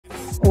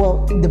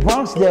Well, the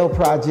Bronxdale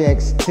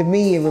projects, to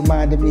me, it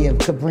reminded me of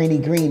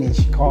Cabrini Green in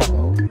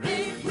Chicago.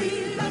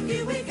 We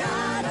lucky we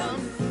got 'em.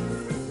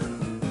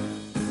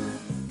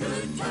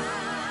 Good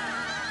time.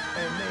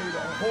 And made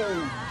a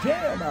whole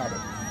jam out of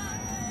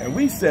it. And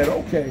we said,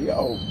 okay,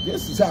 yo,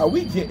 this is how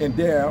we getting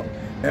down,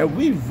 and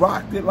we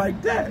rocked it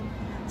like that.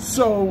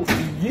 So,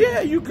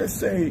 yeah, you could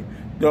say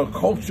the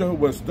culture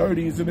was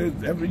 30s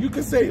and you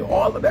could say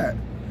all of that.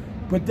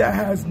 But that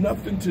has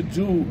nothing to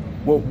do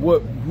with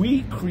what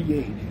we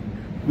created.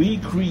 We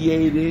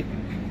created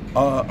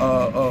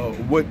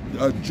what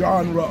a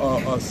genre,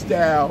 a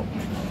style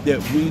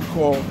that we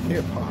call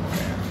hip hop,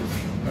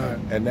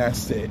 and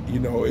that's it. You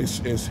know,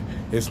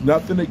 it's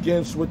nothing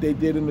against what they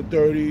did in the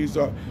 30s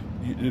or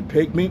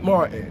Pig Meat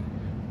Martin.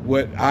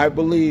 What I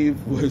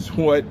believe was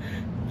what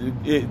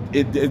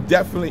it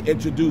definitely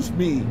introduced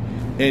me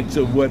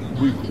into what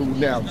we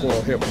now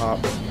call hip hop.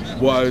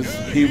 Was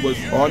he was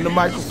on the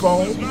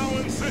microphone,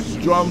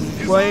 drums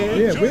playing.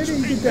 Yeah, where did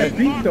you get that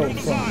beat though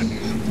from?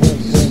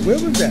 Where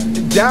was that?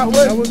 That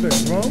was a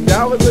drum?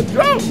 That was a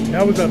drum.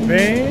 That was a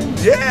band?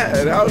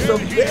 Yeah, that was a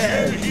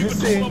band. You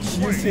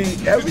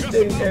see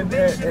everything, and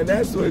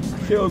that's what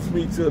kills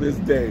me to this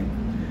day.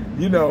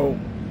 You know,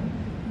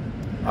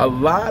 a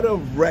lot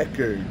of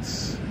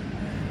records,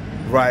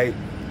 right,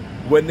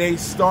 when they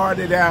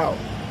started out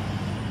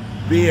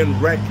being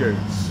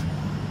records,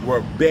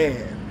 were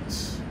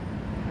bands,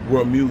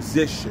 were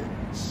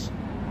musicians.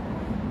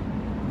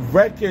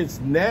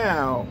 Records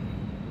now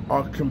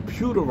are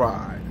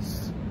computerized.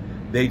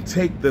 They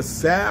take the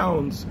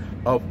sounds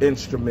of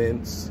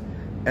instruments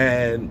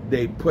and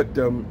they put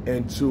them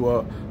into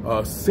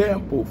a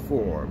sample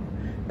form,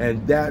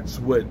 and that's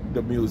what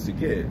the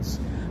music is.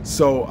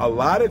 So a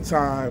lot of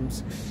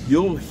times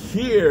you'll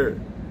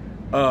hear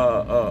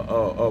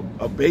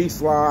a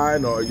bass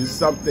line or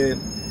something,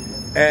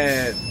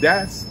 and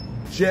that's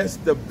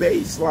just the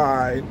bass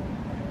line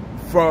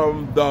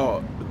from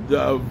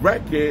the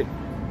record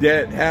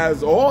that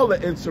has all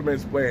the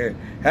instruments playing,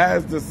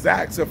 has the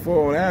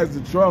saxophone, has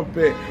the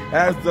trumpet,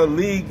 has the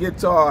lead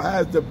guitar,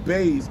 has the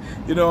bass,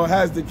 you know,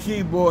 has the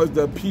keyboards,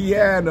 the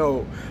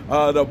piano,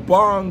 the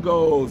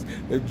bongos,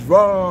 the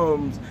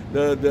drums,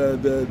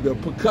 the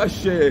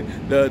percussion,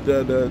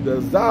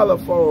 the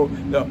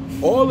xylophone,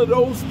 all of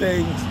those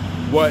things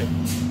were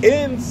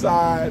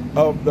inside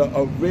of the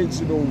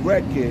original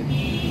record,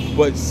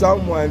 but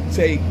someone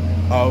take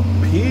a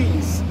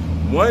piece,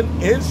 one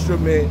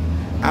instrument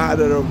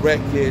out of the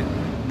record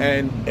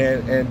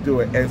and do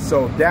it. And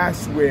so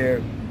that's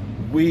where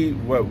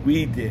what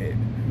we did.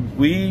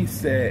 We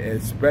said,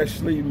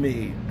 especially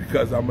me,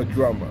 because I'm a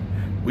drummer,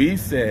 we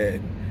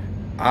said,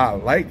 I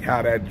like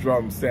how that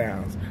drum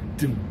sounds.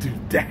 Do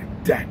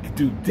that,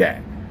 do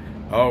that.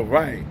 All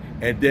right.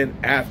 And then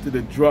after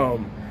the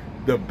drum,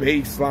 the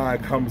bass line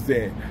comes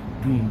in.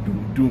 Doom,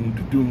 doom, doom,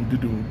 doom, doom,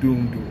 doom,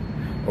 doom,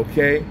 doom.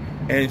 Okay?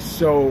 And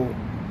so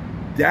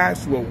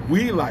that's what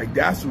we like.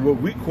 That's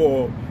what we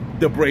call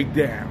the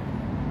breakdown.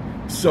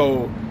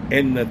 So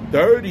in the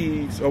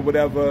 30s or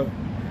whatever,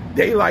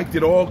 they liked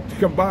it all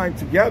combined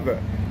together.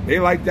 They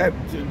like that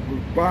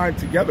combined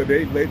together.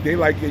 They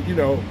like it, you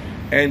know.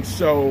 And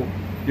so,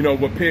 you know,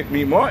 what Pig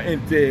Meat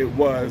Martin did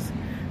was,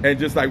 and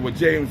just like what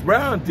James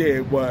Brown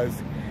did was,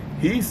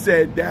 he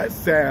said that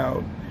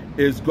sound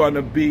is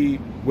gonna be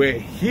where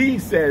he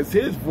says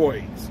his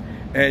voice.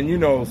 And you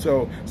know,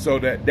 so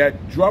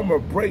that drummer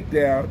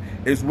breakdown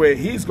is where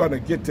he's gonna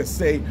get to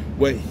say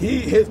what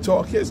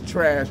talk his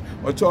trash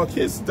or talk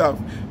his stuff,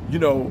 you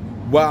know,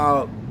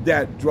 while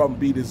that drum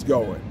beat is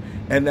going.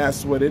 And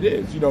that's what it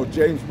is. You know,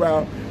 James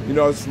Brown, you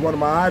know, it's one of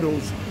my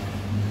idols.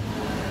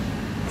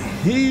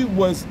 He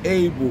was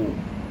able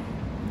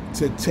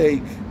to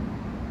take,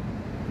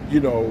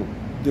 you know,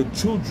 the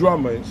two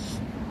drummers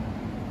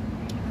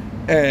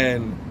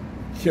and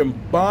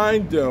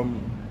combine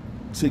them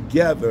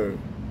together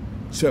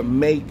to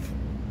make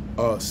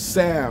a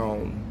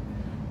sound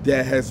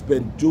that has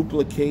been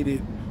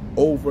duplicated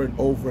over and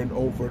over and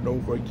over and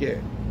over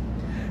again.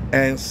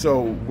 And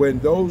so when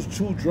those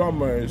two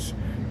drummers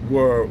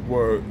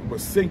were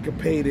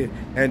syncopated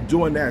and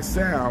doing that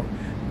sound,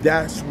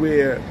 that's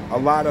where a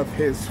lot of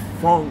his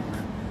funk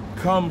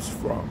comes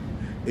from.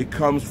 It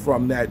comes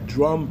from that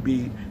drum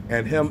beat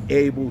and him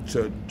able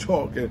to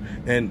talk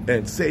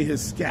and say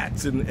his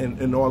scats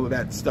and all of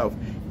that stuff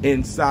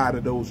inside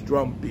of those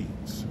drum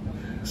beats.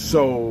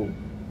 So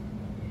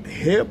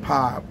hip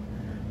hop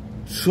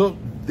took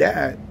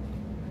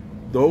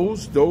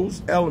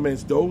those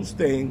elements, those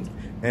things,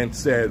 and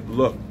said,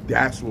 look,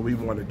 that's what we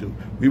want to do.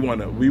 We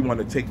want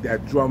to take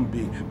that drum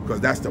beat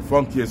because that's the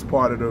funkiest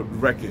part of the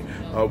record.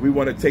 We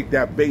want to take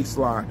that bass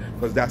line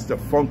because that's the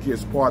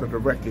funkiest part of the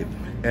record.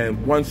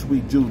 And once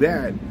we do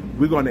that,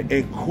 we're going to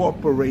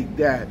incorporate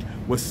that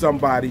with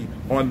somebody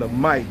on the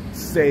mic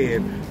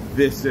saying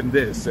this and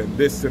this and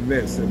this and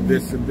this and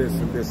this and this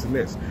and this and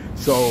this.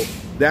 So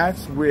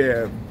that's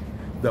where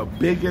the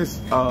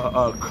biggest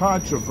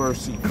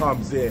controversy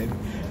comes in,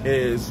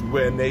 is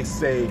when they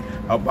say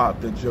about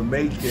the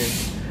Jamaican,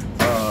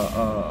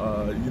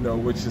 you know,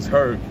 which is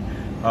Herc,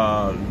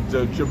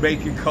 the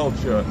Jamaican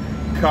culture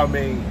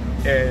coming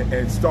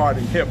and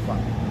starting hip hop?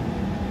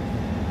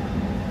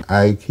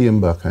 I came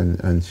back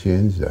and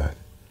changed that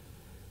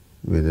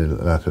with a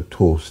lot of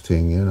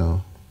toasting, you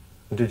know.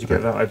 Did you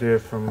get that idea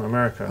from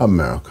America?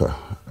 America,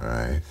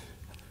 right.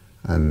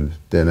 And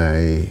then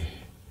I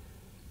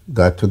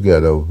got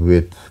together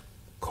with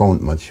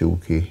Count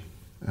Machuki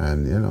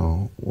and, you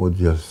know, would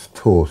just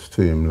toast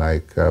to him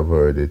like I've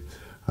heard it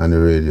on the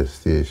radio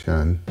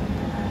station.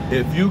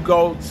 If you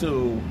go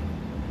to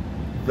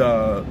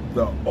the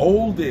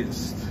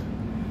oldest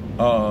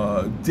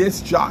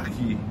disc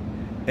jockey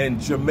in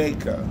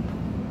Jamaica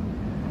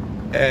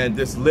and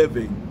this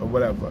living or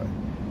whatever,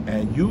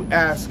 and you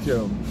ask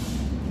him,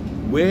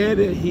 where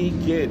did he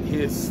get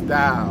his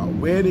style?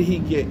 Where did he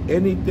get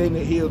anything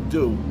that he'll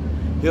do?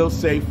 He'll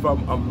say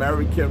from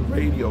American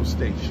radio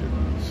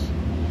stations.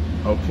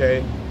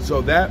 Okay,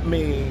 so that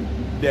means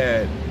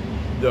that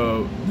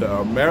the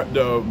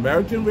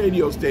American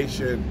radio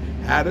station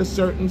had a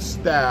certain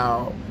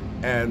style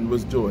and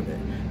was doing it.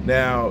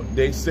 Now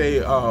they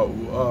say,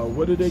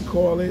 what do they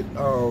call it?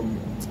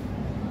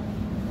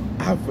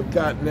 I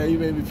forgot now. You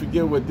made me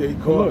forget what they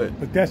call it.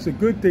 But that's a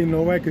good thing,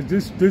 though, right? Because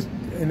this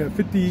in the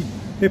 50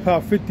 Hip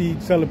Hop 50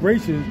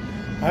 celebrations,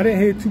 I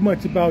didn't hear too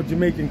much about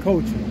Jamaican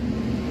culture.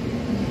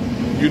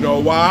 You know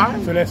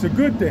why? So that's a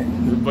good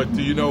thing. But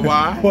do you know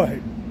why? What?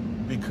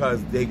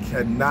 Because they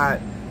cannot.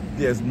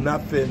 There's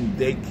nothing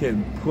they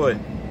can put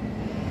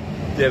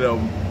that'll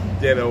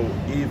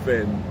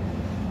even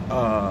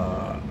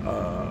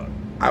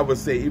I would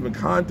say even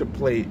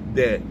contemplate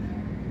that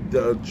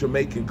the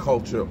Jamaican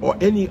culture or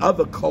any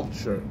other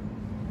culture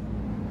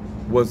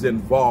was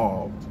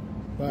involved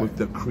with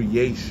the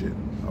creation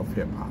of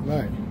hip hop.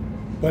 Right.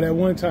 But at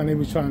one time they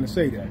was trying to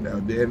say that.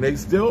 And they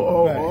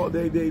still,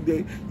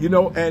 they, you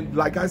know, and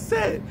like I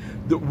said,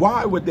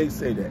 why would they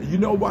say that? You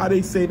know why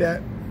they say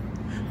that?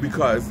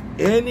 Because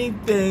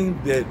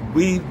anything that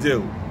we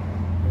do,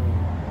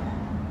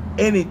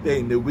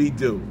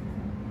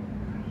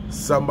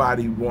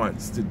 somebody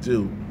wants to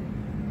do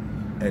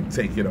and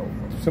take it over.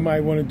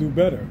 Somebody want to do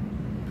better.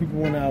 People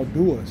want to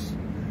outdo us.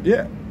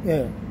 Yeah.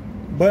 Yeah.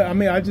 But I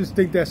mean, I just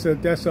think that's a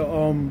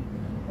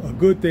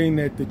good thing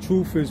that the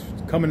truth is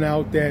coming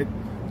out that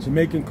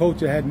Jamaican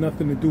culture had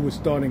nothing to do with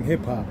starting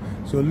hip hop.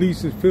 So at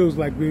least it feels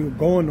like we were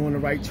going on the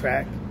right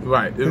track.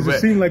 Right. Because it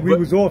seemed like we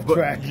was off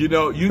track. You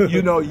know, you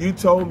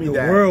told me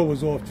that the world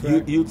was off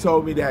track. You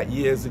told me that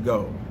years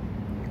ago.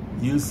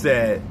 You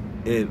said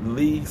at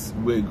least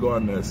we're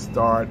going to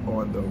start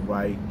on the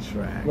right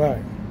track.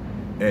 Right.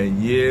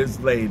 And years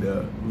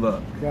later,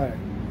 look. Right.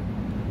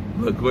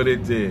 Look what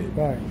it did.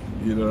 Right.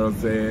 You know what I'm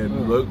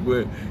saying? Look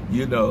what,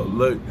 you know,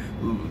 look,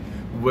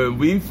 when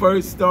we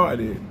first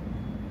started,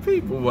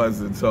 people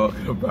wasn't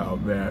talking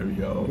about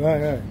Mario.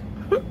 Right.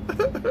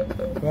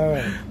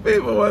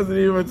 People wasn't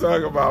even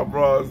talking about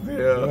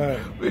Bronzeville.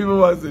 Right. People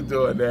wasn't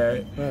doing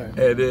that. Right.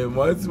 And then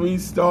once we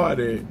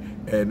started,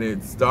 we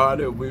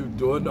were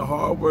doing the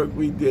hard work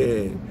we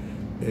did,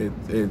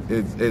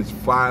 it's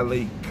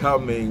finally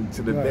coming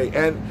to the day.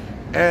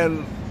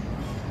 And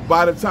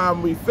by the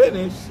time we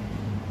finish,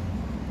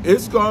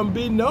 it's going to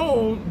be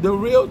known the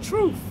real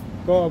truth.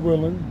 God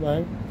willing,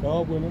 right?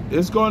 God willing.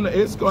 It's going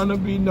to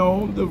be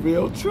known the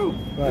real truth.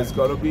 Right. It's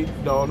going to be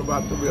known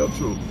about the real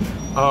truth.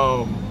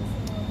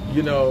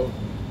 You know,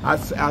 I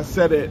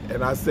said it,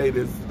 and I say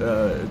this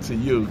to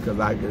you because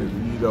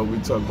you know, we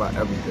talk about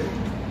everything.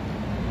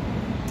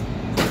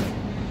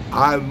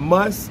 I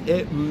must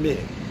admit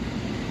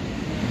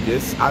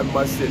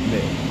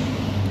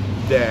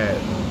that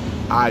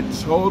I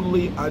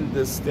totally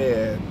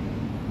understand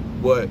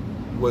what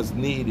was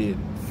needed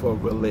for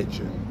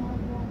religion.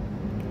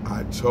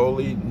 I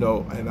totally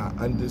know and I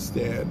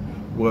understand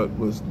what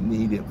was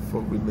needed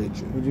for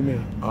religion. What do you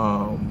mean?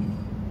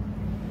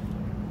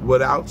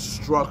 Without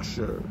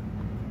structure,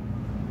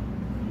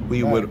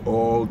 we would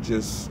all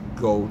just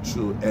go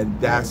to, and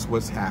that's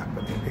what's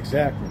happening.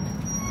 Exactly.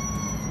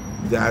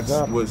 That's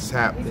what's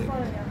happening.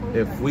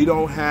 If we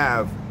don't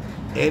have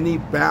any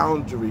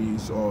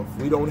boundaries, or if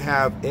we don't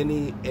have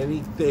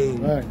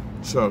anything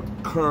to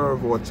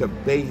curve or to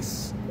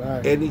base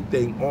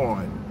anything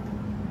on,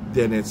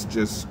 then it's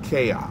just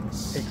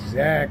chaos.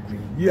 Exactly.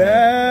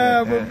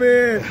 Yeah, my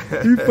man.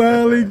 You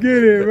finally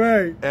get it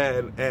right.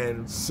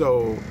 And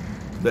so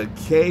the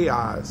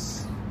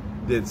chaos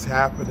that's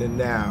happening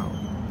now,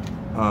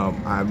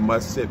 I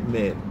must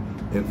admit,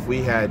 if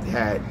we had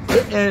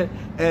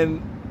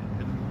and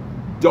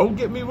don't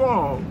get me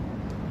wrong,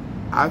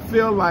 I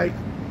feel like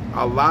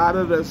a lot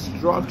of the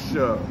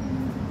structure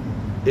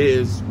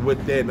is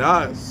within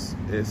us.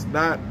 It's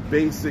not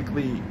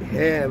basically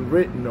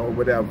handwritten or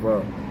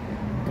whatever,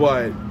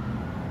 but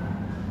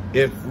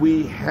if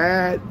we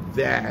had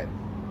that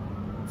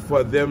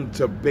for them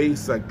to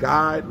base a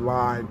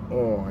guideline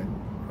on,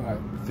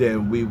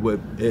 then we would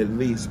at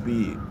least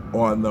be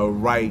on the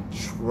right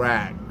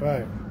track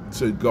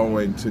to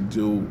going to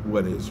do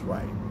what is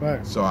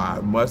right. So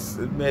I must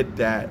admit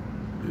that,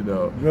 you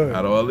know,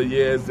 out of all the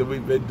years that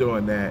we've been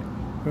doing that,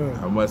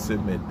 I must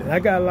admit that. And I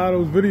got a lot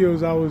of those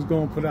videos I was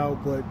going to put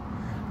out, but,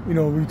 you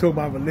know, we talk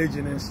about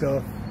religion and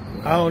stuff.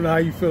 I don't know how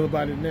you feel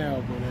about it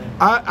now,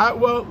 but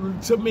well,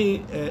 to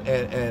me,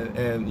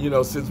 and you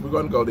know, since we're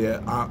going to go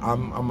there,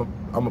 I'm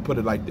gonna put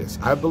it like this.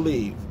 I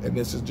believe, and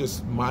this is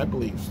just my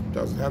beliefs,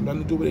 doesn't have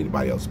nothing to do with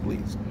anybody else's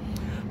beliefs.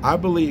 I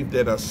believe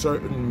that a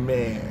certain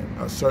man,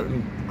 a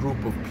certain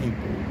group of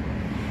people,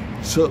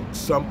 took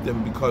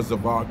something because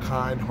of our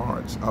kind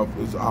hearts,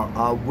 of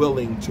our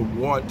willing to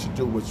want to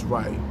do what's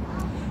right,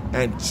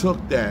 and took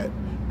that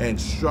and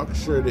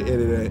structured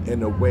it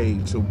in a way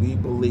so we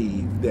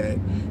believe that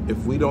if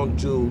we don't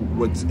do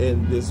what's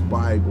in this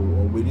Bible,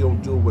 or we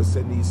don't do what's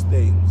in these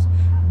things,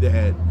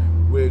 that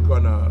we're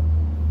gonna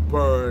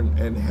burn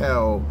in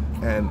hell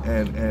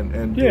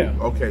and yeah.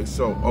 Okay,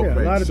 so yeah,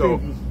 a lot of so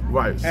things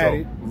right, so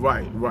added.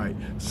 right.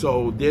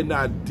 So they're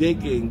not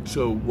digging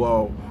to,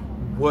 well,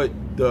 what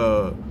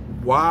the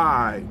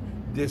why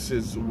this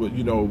is,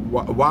 you know,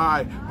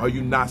 why are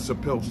you not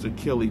supposed to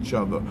kill each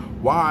other?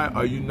 Why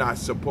are you not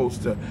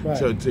supposed to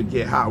to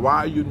get high? Why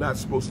are you not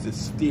supposed to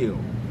steal?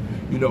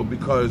 You know,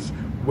 because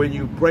when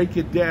you break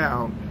it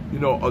down, you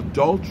know,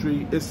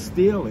 adultery is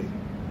stealing.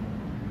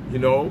 You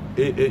know,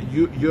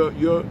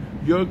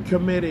 you're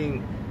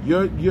committing,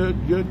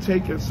 you're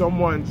taking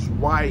someone's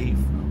wife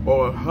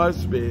or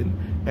husband,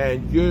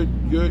 and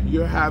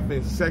you're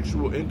having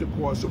sexual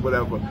intercourse or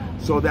whatever.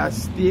 So that's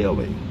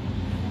stealing.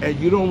 And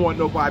you don't want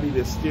nobody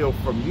to steal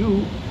from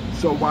you,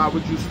 so why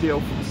would you steal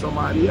from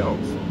somebody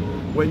else?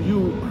 When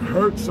you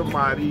hurt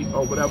somebody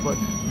or whatever,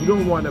 you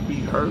don't want to be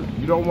hurt,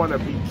 you don't want to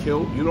be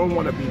killed, you don't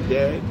want to be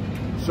dead,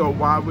 so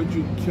why would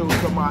you kill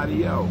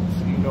somebody else?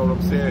 You know what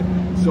I'm saying?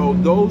 So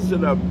those are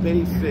the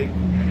basic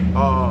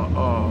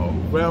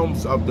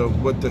realms of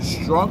the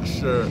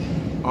structure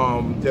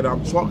that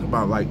I'm talking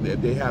about. Like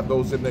that, they have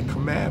those in the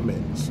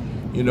commandments,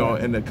 you know,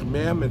 and the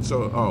commandments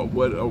are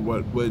what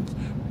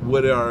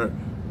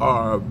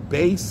are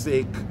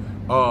basic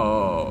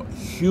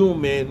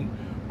human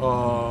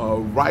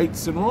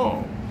rights and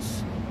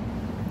wrongs,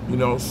 you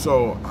know.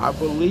 So I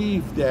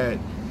believe that,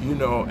 you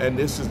know, and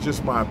this is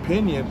just my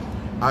opinion,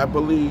 I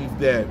believe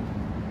that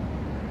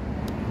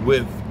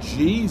with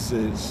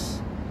Jesus,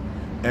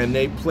 and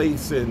they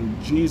placing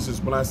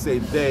Jesus, when I say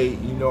they,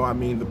 you know, I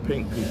mean the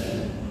pink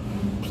people,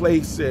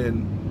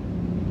 placing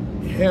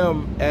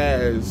him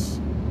as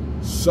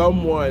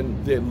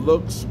someone that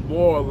looks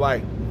more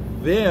like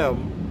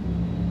them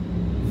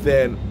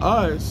than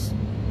us,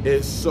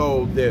 is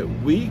so that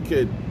we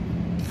could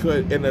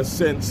in a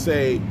sense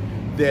say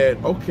that,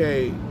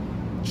 okay,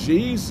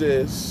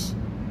 Jesus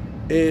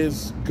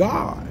is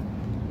God,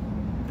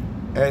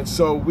 and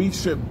so we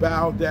should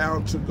bow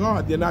down to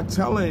God. They're not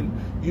telling,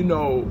 you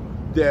know,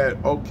 that,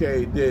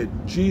 okay, that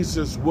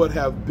Jesus would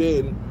have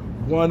been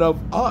one of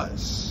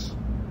us.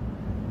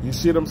 You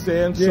see what I'm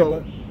saying? Yeah,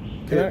 so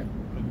but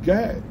go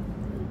ahead.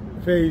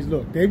 Phase,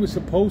 look, they were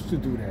supposed to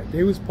do that.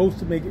 They were supposed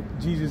to make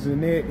Jesus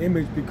in their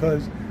image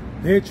because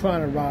they're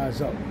trying to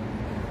rise up.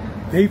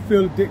 They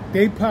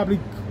probably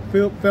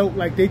felt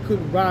like they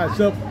couldn't rise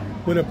up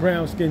with a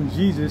brown-skinned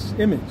Jesus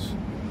image.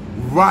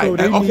 Right.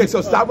 So okay,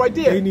 so stop right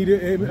there. They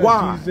needed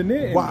Jesus in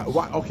their image.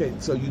 Why? Okay,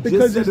 so you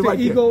because just said it right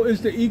there. Because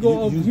it's the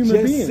ego of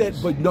human beings. Said,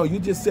 but no, you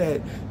just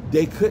said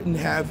they couldn't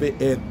have it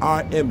in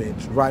our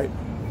image, right?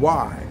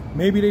 Why?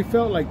 Maybe they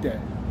felt like that.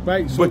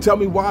 Right, so but tell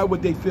me, why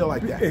would they feel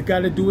like that? It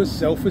got to do with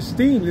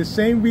self-esteem. The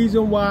same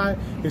reason why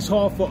it's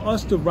hard for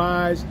us to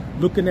rise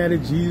looking at a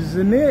Jesus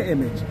in their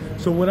image.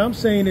 So what I'm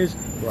saying is,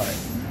 right,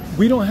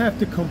 we don't have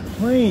to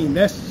complain.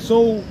 That's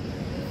so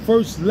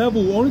first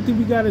level. The only thing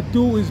we got to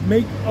do is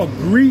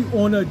agree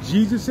on a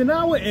Jesus in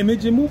our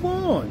image and move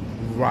on.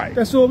 Right.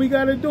 That's all we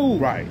got to do.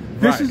 Right.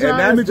 This is our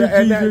image of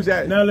Jesus.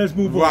 Now let's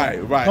move on.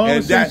 Right, right.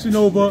 Conversation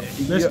over.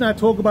 Let's not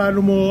talk about it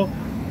no more.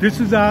 This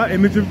is our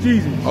image of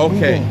Jesus.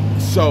 Okay,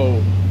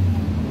 so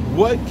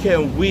what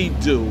can we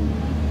do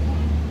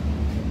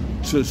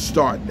to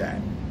start that?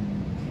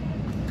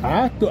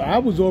 I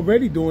was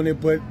already doing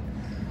it, but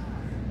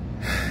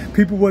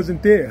people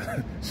wasn't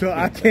there. So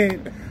I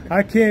can't,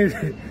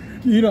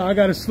 you know, I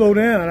got to slow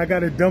down. I got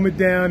to dumb it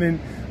down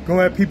and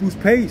go at people's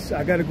pace.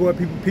 I got to go at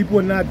people. People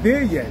are not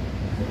there yet.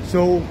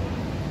 So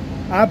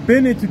I've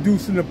been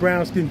introducing the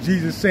brown-skinned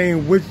Jesus,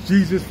 saying which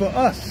Jesus for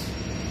us.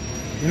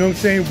 You know what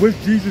I'm saying? Which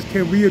Jesus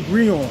can we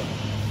agree on?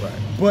 Right.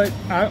 But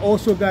I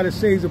also got to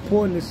say, it's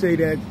important to say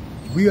that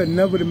we are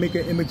never to make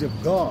an image of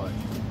God.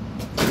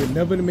 We're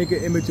never to make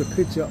an image, a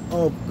picture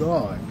of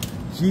God.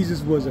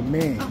 Jesus was a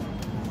man.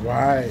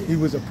 Right. He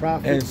was a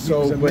prophet. And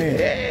so, he was a man.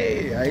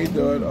 Hey, how you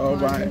doing? All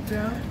right.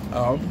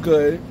 I'm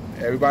good.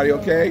 Everybody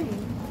okay?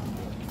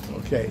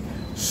 Okay.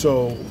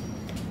 So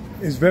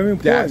it's very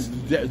important.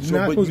 You're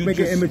not supposed to make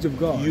an image of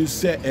God. You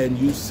said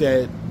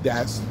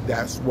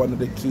that's one of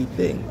the key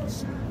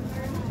things.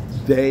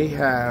 They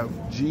have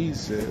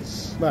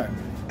Jesus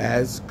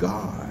as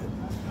God.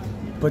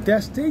 But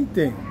that's their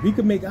thing. We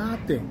can make our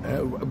thing.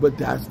 But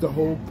that's the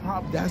whole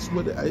problem. That's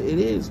what it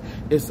is.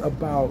 It's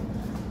about,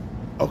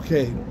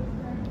 okay,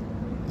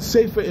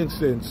 say for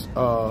instance,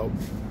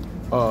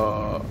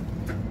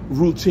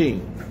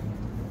 routine.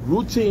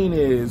 Routine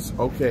is,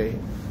 okay,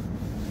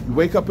 you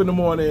wake up in the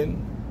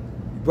morning,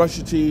 brush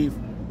your teeth,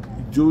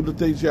 do the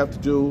things you have to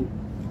do,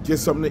 get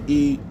something to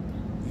eat,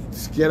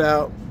 just get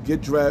out,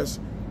 get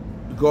dressed,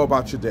 go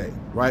about your day,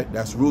 right?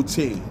 That's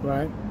routine.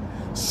 Right.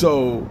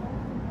 So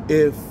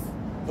if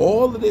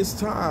all of this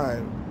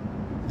time,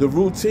 the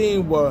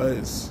routine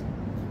was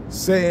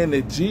saying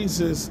that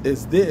Jesus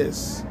is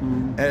this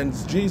and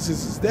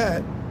Jesus is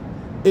that,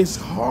 it's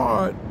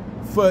hard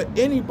for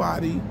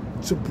anybody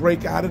to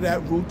break out of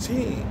that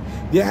routine.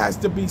 There has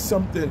to be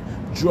something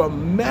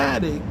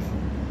dramatic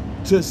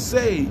to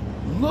say,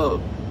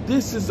 look,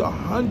 this is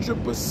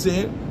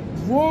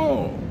 100%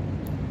 wrong.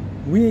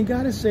 We ain't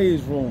got to say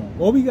it's wrong.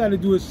 All we got to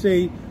do is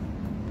say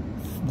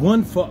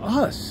one for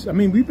us. I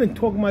mean, we've been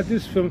talking about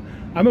this from,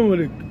 I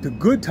remember the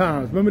good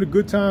times. Remember the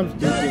good times?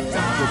 The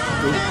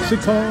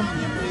sitcom?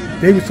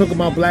 They was talking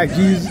about Black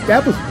Jesus.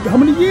 That was how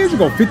many years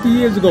ago? 50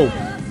 years ago.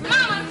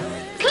 Mama,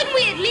 couldn't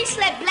we at least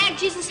let Black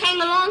Jesus hang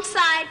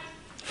alongside?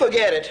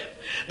 Forget it.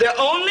 The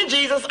only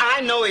Jesus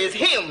I know is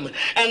him,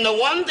 and the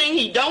one thing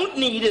he don't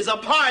need is a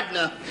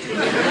partner.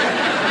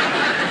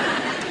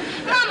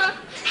 Mama,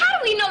 how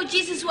do we know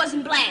Jesus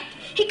wasn't black?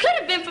 He could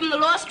have been from the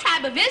lost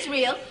tribe of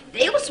Israel.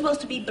 They were supposed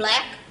to be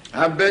black.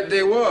 I bet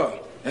they were.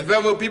 If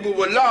ever people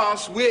were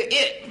lost, we're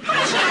it.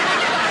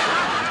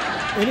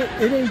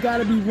 It ain't got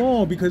to be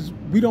wrong because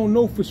we don't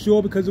know for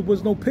sure because there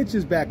was no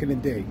pictures back in the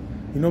day.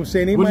 You know what I'm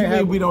saying? They What do might you mean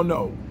have, we don't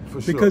know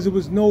for sure? because there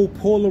was no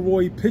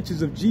Polaroid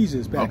pictures of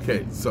Jesus back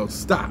then. Okay, so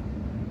stop.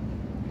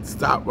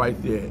 Stop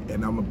right there,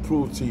 and I'm going to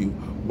prove to you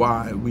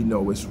why we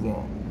know it's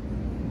wrong.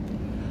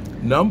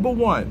 Number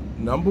one,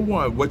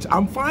 which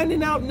I'm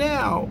finding out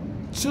now,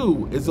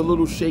 too, is a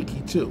little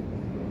shaky, too.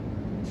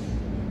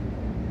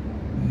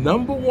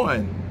 Number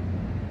one,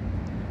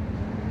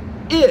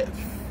 if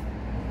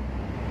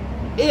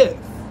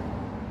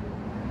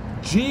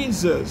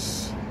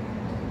Jesus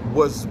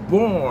was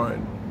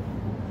born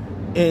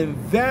in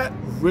that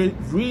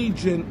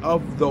region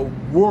of the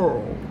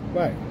world,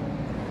 Right.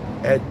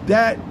 at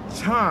that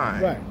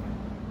time, Right.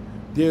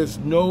 there's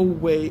no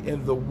way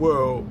in the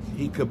world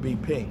he could be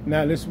pink.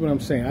 Now, this is what I'm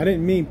saying. I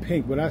didn't mean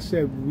pink. What I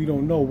said, we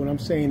don't know. What I'm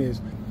saying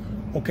is,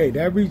 okay,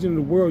 that region of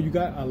the world, you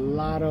got a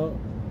lot of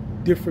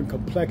different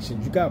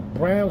complexions. You got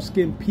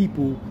brown-skinned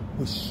people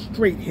with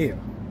straight hair.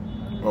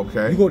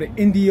 Okay. You go to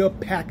India,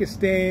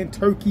 Pakistan,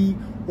 Turkey,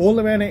 all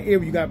around that area,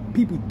 you got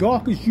people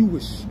dark as you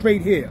with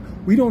straight hair.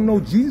 We don't know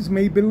Jesus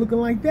may have been looking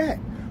like that.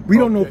 We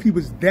don't know if he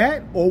was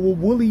that or with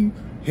woolly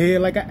hair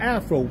like an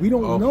afro. We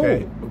don't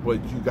know.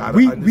 But you gotta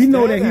We understand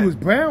know that he was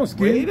brown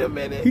skinned. Wait a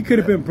minute. He could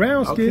have been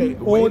brown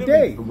skinned all wait a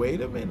day. minute,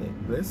 wait a minute.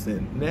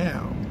 Listen,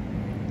 now,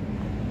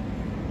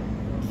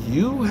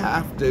 you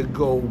have to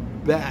go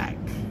back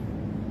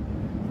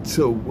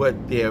to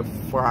what they're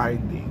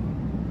finding.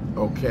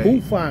 Okay? Who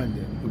find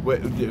it?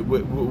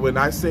 When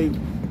I say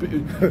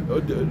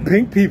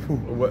pink people.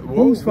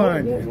 Who's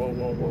finding?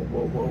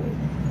 Whoa.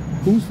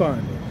 Who's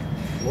finding?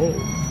 Whoa.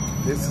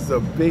 This is a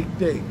big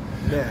thing.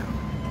 Now,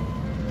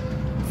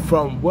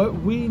 from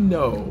what we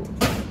know,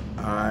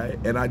 all right,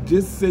 and I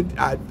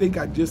think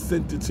I just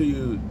sent it to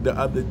you the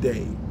other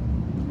day,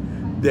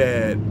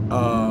 that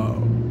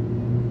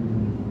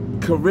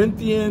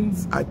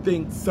Corinthians, I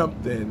think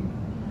something,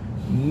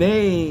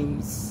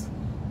 names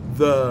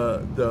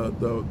the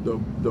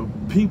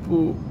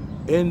people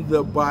in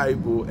the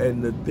Bible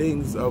and the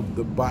things of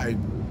the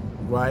Bible,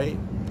 right?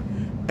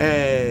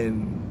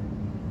 And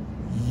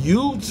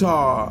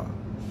Utah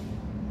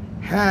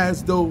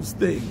has those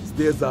things.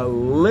 There's a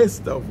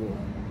list of them,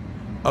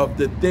 of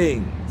the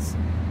things.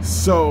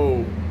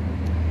 So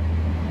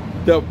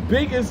the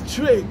biggest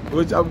trick,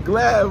 which I'm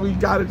glad we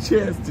got a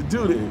chance to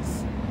do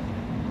this,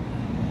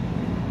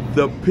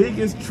 the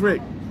biggest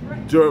trick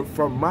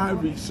from my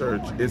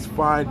research is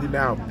finding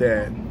out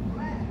that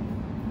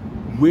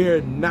we're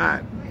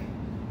not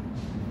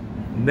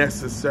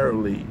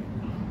necessarily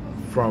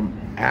from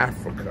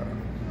Africa.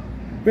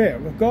 Yeah,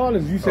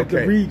 regardless, you said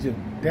the region.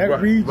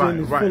 That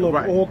region is full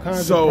of all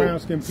kinds of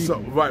brown-skinned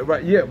people.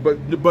 Yeah, but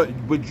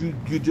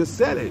you just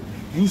said it.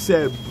 You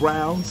said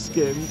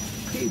brown-skinned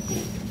people.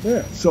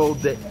 Yeah. So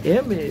the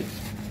image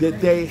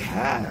that they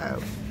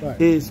have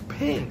is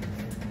pink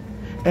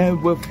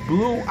and with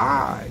blue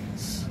eyes.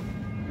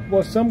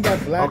 Well, some got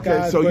black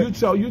eyes. Okay,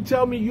 so you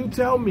tell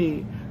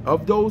me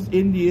of those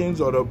Indians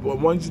or the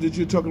ones that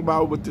you're talking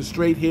about with the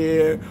straight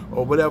hair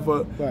or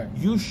whatever. Right.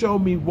 You show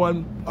me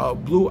one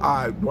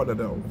blue-eyed one of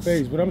those.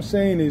 Phase. What I'm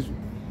saying is,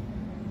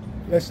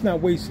 let's not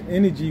waste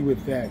energy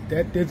with that.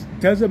 That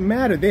doesn't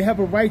matter. They have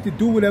a right to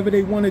do whatever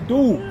they want to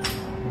do.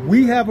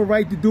 We have a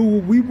right to do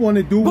what we want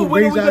to do and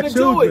raise our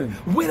children.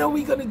 When are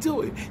we going to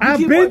do it?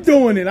 I've been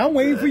doing it. I'm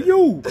waiting for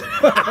you.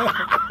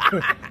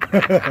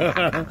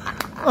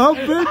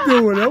 I've been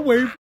doing it. I'm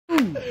waiting for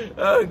you.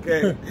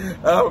 Okay.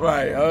 All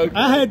right. Okay.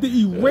 I had the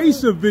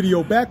Eraser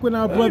video back when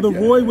our brother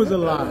Roy was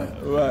alive.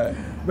 Right.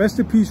 Rest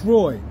in peace,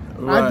 Roy.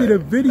 Right. I did a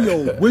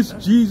video, Which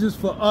Jesus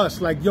for us?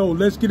 Like, yo,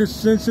 let's get a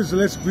census,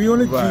 let's agree on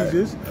a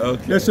Jesus.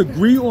 Okay. Let's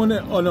agree on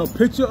a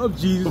picture of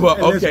Jesus. Well,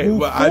 and let's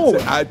move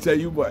forward. I tell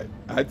you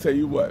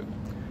what.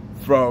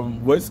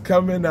 from what's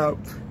coming up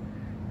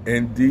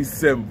in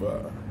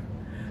December,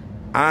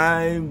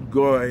 I'm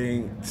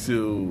going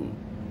to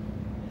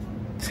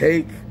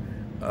take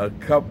a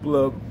couple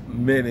of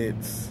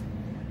minutes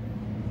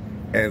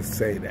and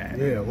say that.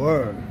 Yeah,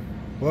 word.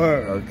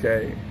 Word.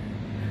 Okay?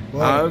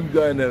 Word. I'm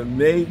going to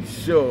make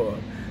sure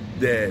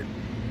that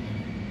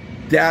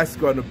that's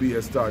going to be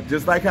a start.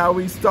 Just like how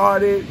we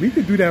started. We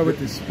could do that with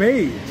the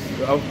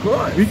spades. Of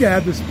course. We could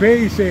have the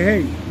spades say,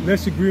 hey,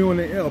 let's agree on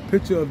a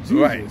picture of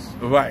Jesus.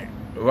 Right.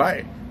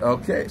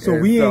 Okay. So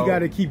and we ain't got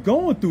to keep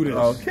going through this.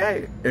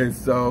 Okay. And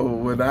so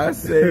when I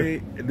say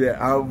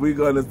that we're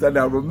going to start,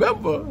 now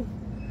remember,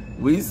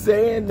 we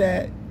saying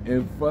that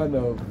in front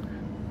of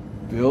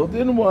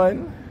Building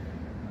 1.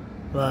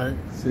 Right.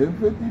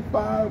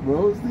 1055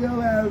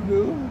 Rosedale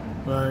Avenue.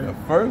 Right. The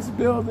first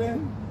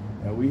building.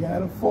 And we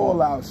had a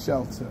fallout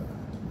shelter.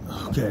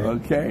 Okay.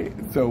 Okay.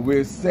 So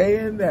we're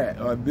saying that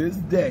on this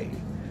day.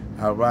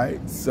 All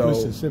right. So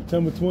listen,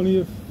 September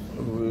 20th,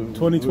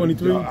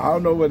 2023. I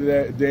don't know what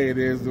that day it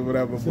is or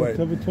whatever.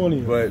 September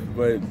 20th.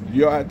 But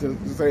you'll have to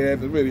say that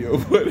in the video.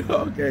 But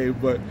okay.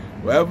 But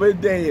whatever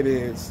day it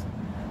is,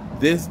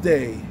 this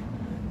day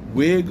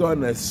we're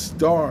gonna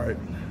start.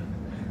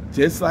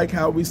 Just like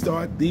how we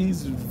start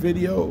these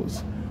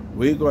videos,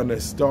 we're gonna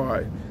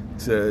start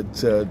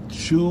to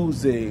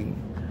choosing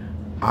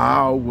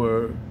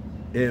our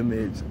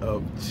image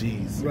of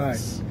Jesus. Right.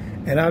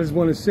 And I just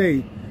want to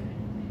say,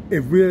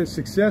 if we're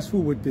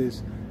successful with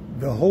this,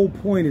 the whole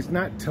point is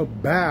not to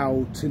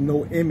bow to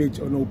no image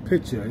or no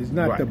picture. It's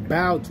not to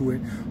bow to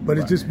it, but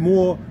it's just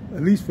more,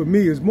 at least for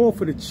me, it's more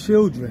for the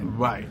children.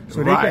 Right.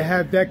 So they can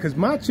have that, because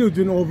my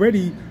children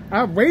already,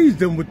 I raised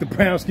them with the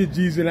brown skin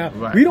Jesus.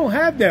 Now, we don't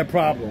have that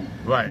problem.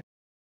 Right.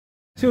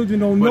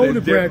 Children don't know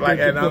the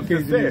brown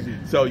skin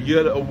Jesus. So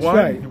you're the one.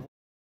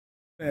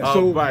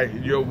 Right.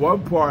 You're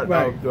one part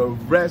of the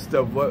rest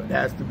of what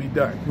has to be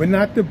done. We're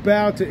not to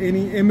bow to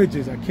any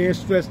images. I can't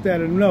stress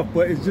that enough,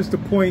 but it's just the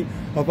point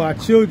of our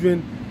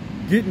children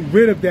getting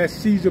rid of that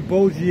Caesar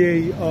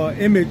Borgia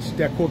image,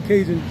 that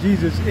Caucasian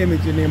Jesus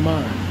image in their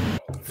mind.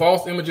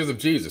 False images of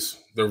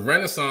Jesus. The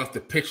Renaissance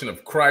depiction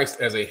of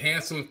Christ as a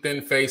handsome,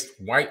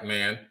 thin-faced white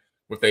man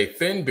with a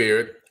thin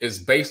beard is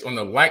based on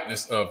the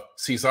likeness of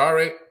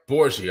Caesar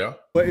Borgia.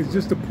 But it's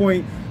just the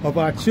point of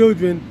our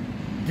children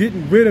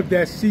getting rid of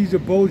that Caesar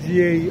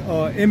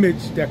Borgia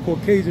image, that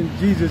Caucasian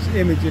Jesus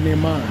image in their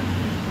mind.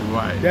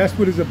 Right. That's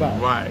what it's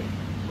about.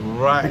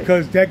 Right.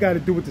 Because that got to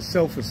do with the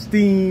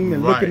self-esteem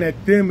and looking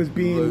at them as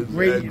being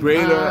great,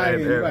 greater,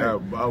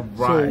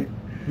 So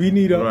we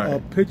need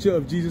a picture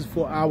of Jesus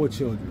for our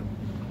children.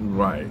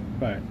 Right.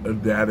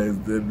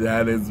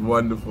 That is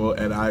wonderful,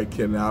 and I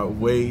cannot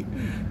wait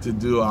to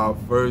do our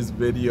first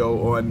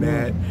video on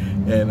that.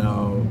 And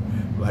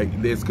like,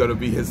 it's gonna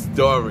be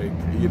historic.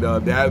 You know,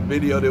 that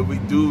video that we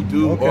do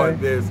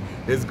on this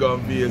is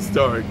gonna be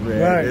historic,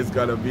 man. It's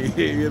gonna be,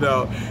 you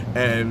know,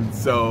 and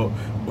so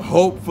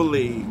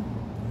hopefully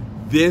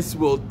this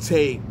will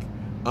take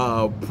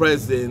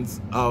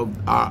presence of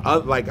our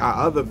like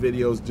our other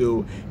videos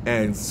do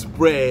and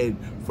spread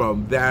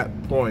from that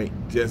point,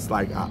 just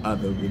like our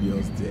other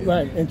videos did.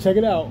 Right, and check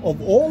it out.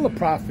 Of all the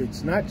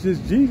prophets, not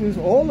just Jesus,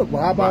 all of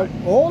how about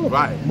all of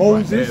them?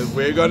 Moses. And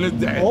we're gonna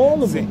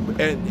all of them.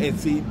 And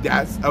see,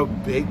 that's a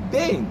big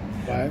thing.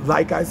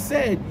 Like I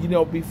said, you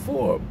know,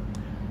 before,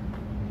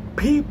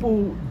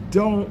 people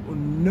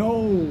don't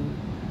know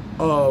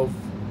of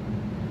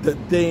the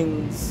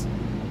things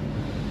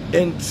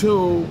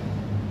until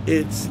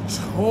it's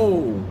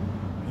told.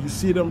 You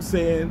see what I'm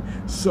saying?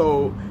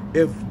 So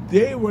if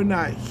they were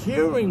not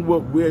hearing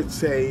what we're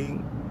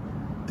saying,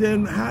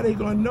 then how they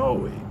gonna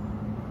know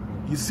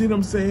it? You see what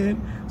I'm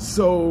saying?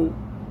 So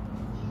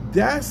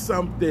that's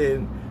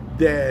something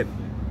that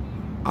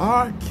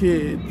our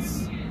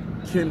kids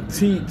can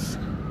teach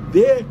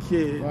their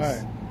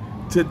kids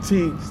to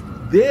teach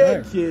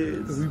their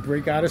kids. We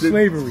break out of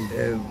slavery.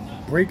 And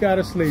break out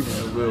of slavery.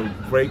 And we'll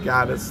break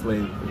out of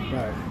slavery.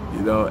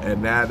 You know,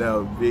 and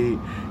that'll be,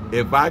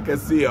 if I could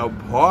see a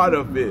part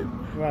of it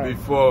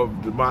before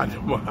my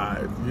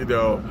demise, you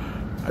know,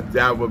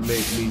 that would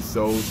make me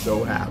so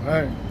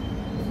happy.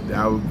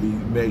 That would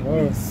make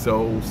me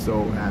so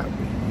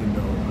happy, you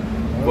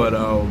know. But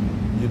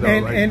you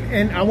know,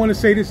 and I want to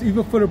say this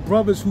even for the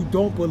brothers who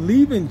don't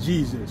believe in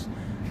Jesus.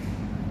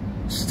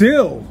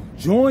 Still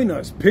join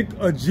us, pick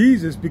a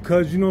Jesus,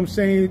 because you know what I'm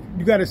saying,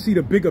 you got to see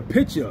the bigger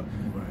picture.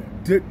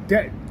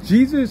 That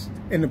Jesus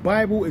in the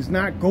Bible is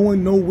not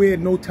going nowhere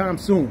no time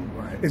soon.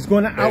 It's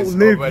going to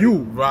outlive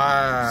you.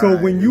 So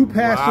when you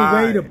pass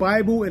away, the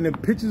Bible and the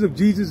pictures of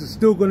Jesus are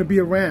still going to be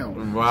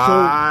around.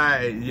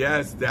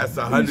 Yes, that's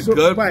 100.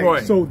 Good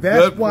point. So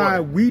that's why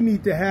we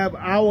need to have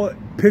our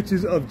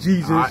pictures of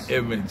Jesus. Our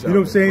image. You know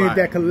what I'm saying?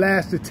 That can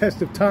last the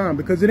test of time,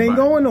 because it ain't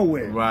going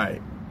nowhere.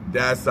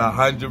 That's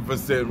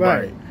 100%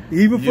 right.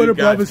 Even for the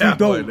brothers who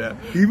don't.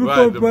 Even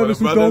for the brothers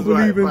who don't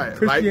believe in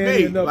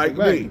Christianity.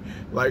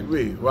 Like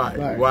me.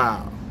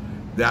 Wow.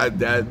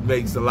 That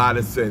makes a lot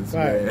of sense,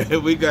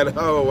 man. We got,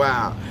 oh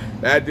wow,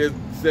 that just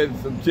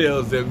sent some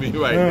chills in me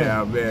right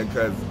now, man,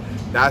 because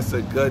that's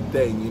a good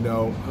thing, you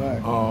know.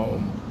 Right.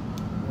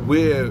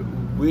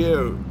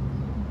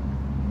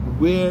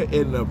 We're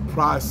in the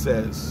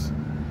process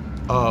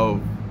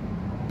of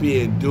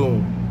being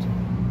doomed,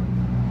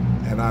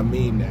 and I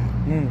mean that.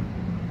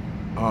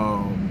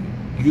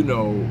 You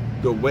know,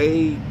 the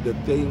way the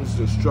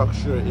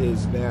structure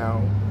is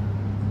now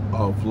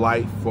of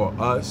life for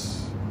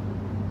us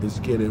is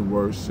getting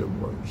worse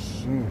and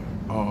worse.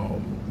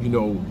 You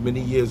know,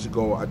 many years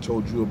ago I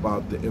told you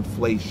about the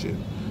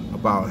inflation,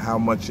 about how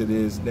much it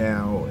is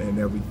now and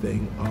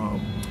everything.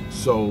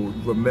 So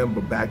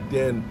remember, back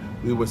then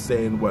we were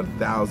saying what,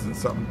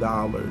 $1,000-something.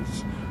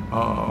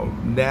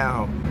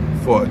 Now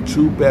for a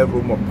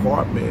 2-bedroom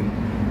apartment,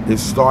 it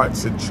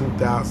starts at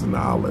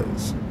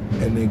 $2,000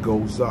 and then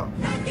goes up.